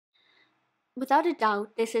without a doubt,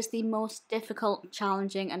 this is the most difficult,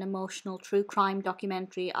 challenging, and emotional true crime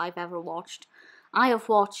documentary I've ever watched. I have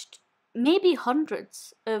watched maybe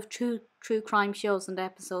hundreds of true crime shows and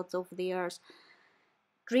episodes over the years.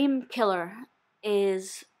 Dream Killer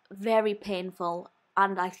is very painful,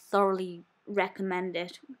 and I thoroughly recommend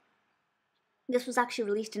it. This was actually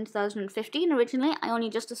released in 2015 originally. I only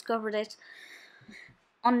just discovered it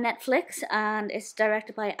on Netflix, and it's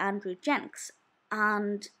directed by Andrew Jenks.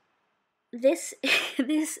 And this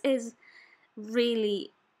this is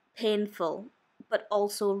really painful, but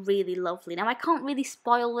also really lovely. Now, I can't really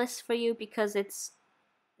spoil this for you because it's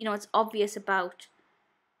obvious about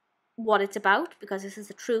what it's about, because this is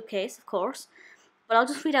a true case, of course. But I'll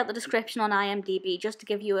just read out the description on IMDb just to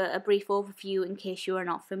give you a brief overview in case you are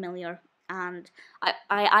not familiar. And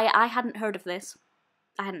I hadn't heard of this.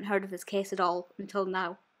 I hadn't heard of this case at all until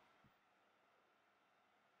now.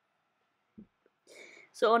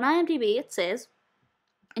 So on IMDb it says,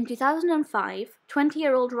 in 2005,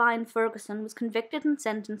 20-year-old Ryan Ferguson was convicted and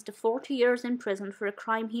sentenced to 40 years in prison for a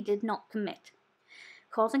crime he did not commit,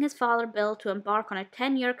 causing his father Bill to embark on a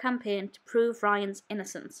 10-year campaign to prove Ryan's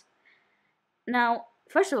innocence. Now,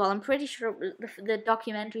 first of all, I'm pretty sure the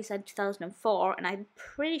documentary said 2004, and I'm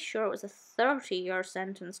pretty sure it was a 30-year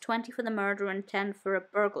sentence, 20 for the murder and 10 for a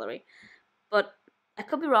burglary. But I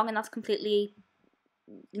could be wrong, and that's completely,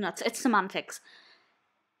 it's semantics.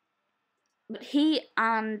 But he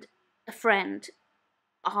and a friend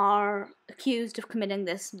are accused of committing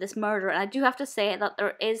this murder, and I do have to say that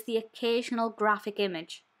there is the occasional graphic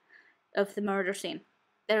image of the murder scene.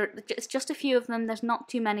 It's just a few of them. There's not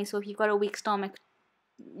too many, so if you've got a weak stomach,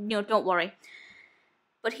 don't worry.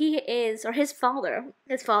 But his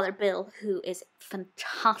father Bill, who is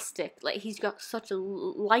fantastic. Like, he's got such a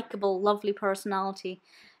likable, lovely personality,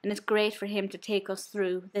 and it's great for him to take us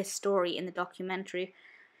through this story in the documentary.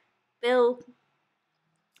 Bill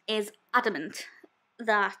is adamant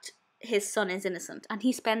that his son is innocent, and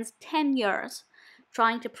he spends 10 years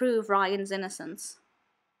trying to prove Ryan's innocence.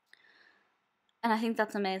 And I think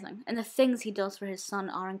that's amazing. And the things he does for his son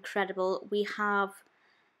are incredible. We have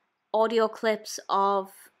audio clips of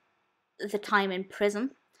the time in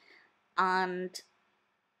prison, and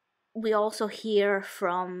we also hear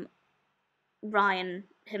from Ryan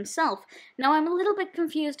himself. Now, I'm a little bit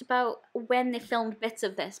confused about when they filmed bits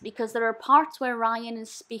of this, because there are parts where Ryan is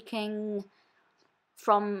speaking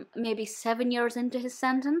from maybe 7 years into his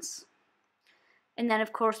sentence, and then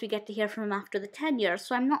of course we get to hear from him after the 10 years,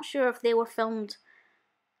 so I'm not sure if they were filmed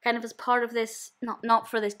kind of as part of this, not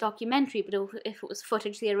for this documentary, but if it was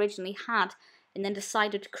footage they originally had and then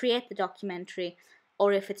decided to create the documentary,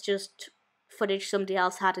 or if it's just footage somebody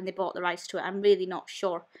else had and they bought the rights to it. I'm really not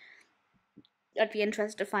sure. I'd be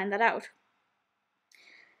interested to find that out.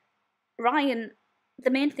 Ryan, the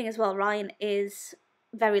main thing as well, Ryan is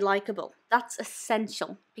very likable. That's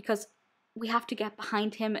essential, because we have to get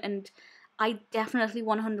behind him, and I definitely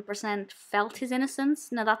 100% felt his innocence.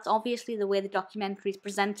 Now, that's obviously the way the documentary is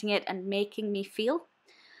presenting it and making me feel,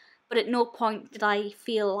 but at no point did I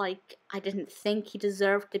feel like I didn't think he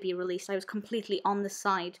deserved to be released. I was completely on the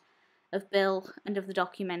side of Bill and of the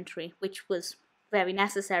documentary, which was very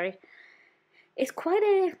necessary. It's quite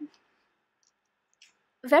a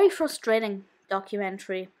very frustrating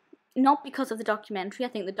documentary. Not because of the documentary. I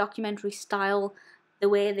think the documentary style, the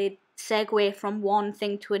way they segue from one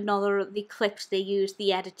thing to another, the clips they use,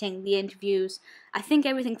 the editing, the interviews, I think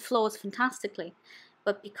everything flows fantastically.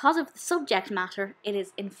 But because of the subject matter, it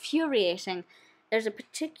is infuriating. There's a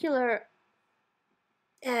particular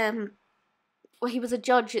he was a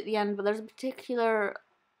judge at the end, but there's a particular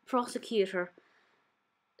prosecutor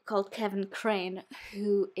called Kevin Crane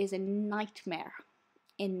who is a nightmare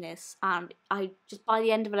in this, and I just, by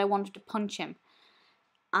the end of it, I wanted to punch him.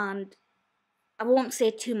 And I won't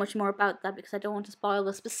say too much more about that because I don't want to spoil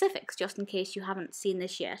the specifics, just in case you haven't seen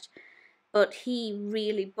this yet. But he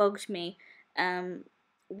really bugged me.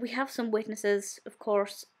 We have some witnesses, of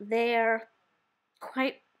course. They're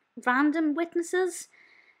quite random witnesses,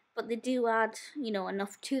 but they do add,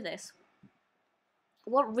 enough to this.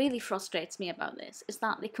 What really frustrates me about this is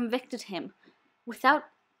that they convicted him without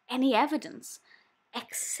any evidence,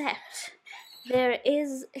 except there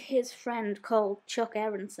is his friend called Chuck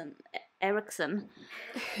Erickson,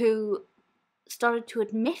 who started to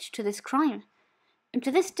admit to this crime. And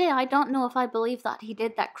to this day, I don't know if I believe that he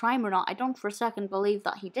did that crime or not. I don't for a second believe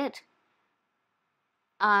that he did.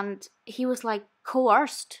 And he was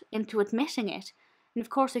coerced into admitting it. And of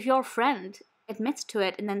course, if your friend admits to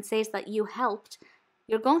it and then says that you helped,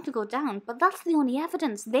 you're going to go down. But that's the only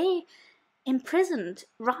evidence. They imprisoned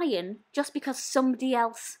Ryan just because somebody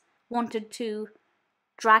else wanted to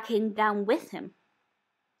dragging down with him.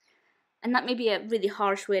 And that may be a really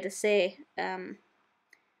harsh way to say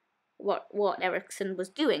what Erickson was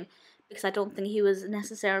doing, because I don't think he was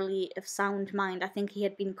necessarily of sound mind. I think he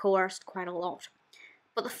had been coerced quite a lot.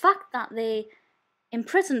 But the fact that they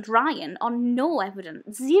imprisoned Ryan on no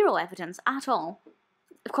evidence, zero evidence at all.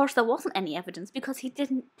 Of course, there wasn't any evidence because he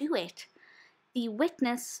didn't do it. The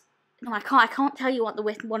witness, no, I can't tell you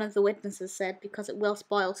what one of the witnesses said because it will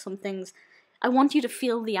spoil some things. I want you to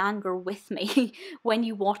feel the anger with me when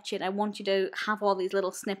you watch it. I want you to have all these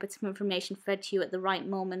little snippets of information fed to you at the right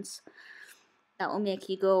moments. That will make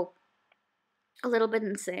you go a little bit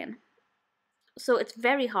insane. So it's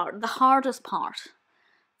very hard. The hardest part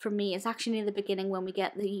for me is actually near the beginning when we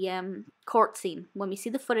get the court scene. When we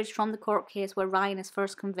see the footage from the court case where Ryan is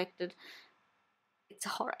first convicted. It's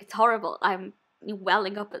horrible. I'm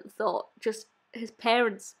welling up at the thought. Just his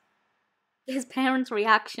parents'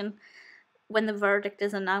 reaction when the verdict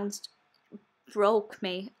is announced broke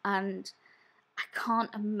me, and I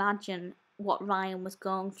can't imagine what Ryan was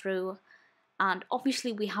going through. And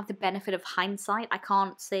obviously we have the benefit of hindsight. I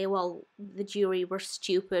can't say, well, the jury were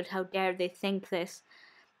stupid, how dare they think this.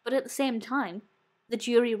 But at the same time, the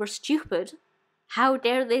jury were stupid, how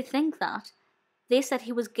dare they think that? They said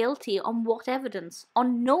he was guilty on what evidence?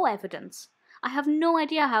 On no evidence. I have no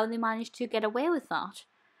idea how they managed to get away with that.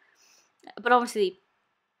 But obviously,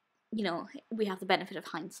 you know, we have the benefit of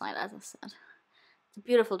hindsight, as I said. It's a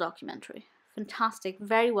beautiful documentary. Fantastic,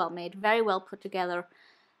 very well made, very well put together.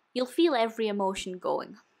 You'll feel every emotion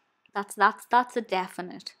going. That's a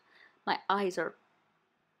definite. My eyes are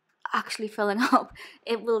actually filling up.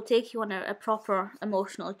 It will take you on a proper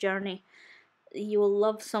emotional journey. You will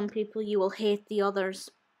love some people, you will hate the others.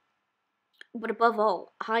 But above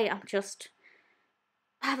all, I am just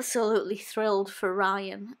absolutely thrilled for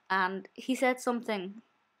Ryan. And he said something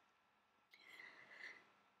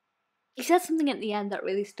at the end that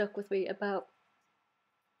really stuck with me about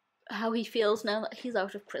how he feels now that he's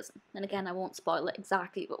out of prison. And again, I won't spoil it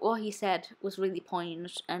exactly, but what he said was really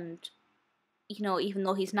poignant. And, you know, even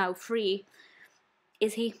though he's now free,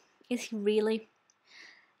 is he really?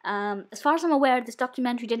 As far as I'm aware, this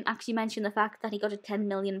documentary didn't actually mention the fact that he got a £10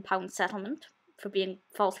 million settlement for being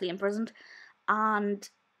falsely imprisoned. And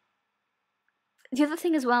the other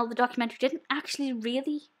thing as well, the documentary didn't actually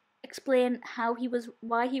really explain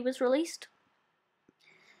why he was released.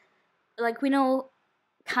 Like, we know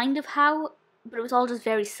kind of how, but it was all just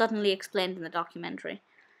very suddenly explained in the documentary.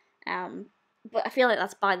 But I feel like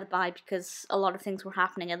that's by the by, because a lot of things were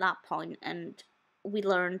happening at that point, and we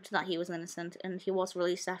learned that he was innocent, and he was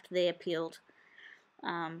released after they appealed.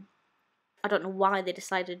 I don't know why they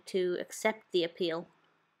decided to accept the appeal,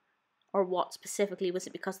 or what specifically. Was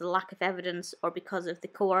it because of the lack of evidence, or because of the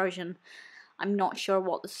coercion? I'm not sure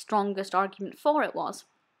what the strongest argument for it was.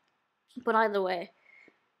 But either way,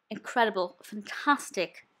 incredible,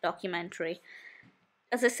 fantastic documentary.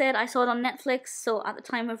 As I said, I saw it on Netflix, so at the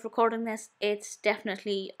time of recording this, it's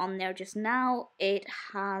definitely on there just now. It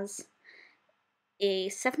has a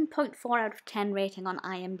 7.4 out of 10 rating on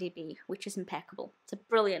IMDb, which is impeccable. It's a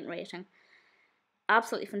brilliant rating.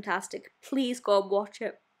 Absolutely fantastic. Please go and watch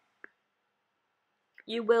it.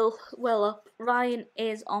 You will well up. Ryan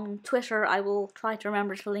is on Twitter. I will try to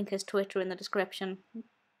remember to link his Twitter in the description.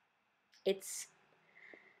 It's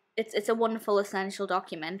a wonderful, essential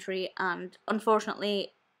documentary, and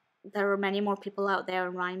unfortunately, there are many more people out there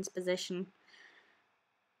in Ryan's position.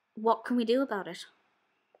 What can we do about it?